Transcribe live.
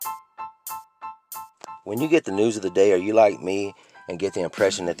When you get the news of the day, are you like me and get the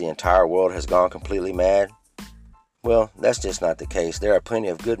impression that the entire world has gone completely mad? Well, that's just not the case. There are plenty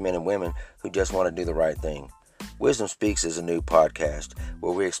of good men and women who just want to do the right thing. Wisdom Speaks is a new podcast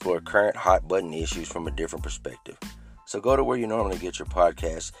where we explore current hot button issues from a different perspective. So go to where you normally get your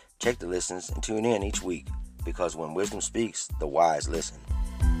podcasts, check the listens, and tune in each week, because when wisdom speaks, the wise listen.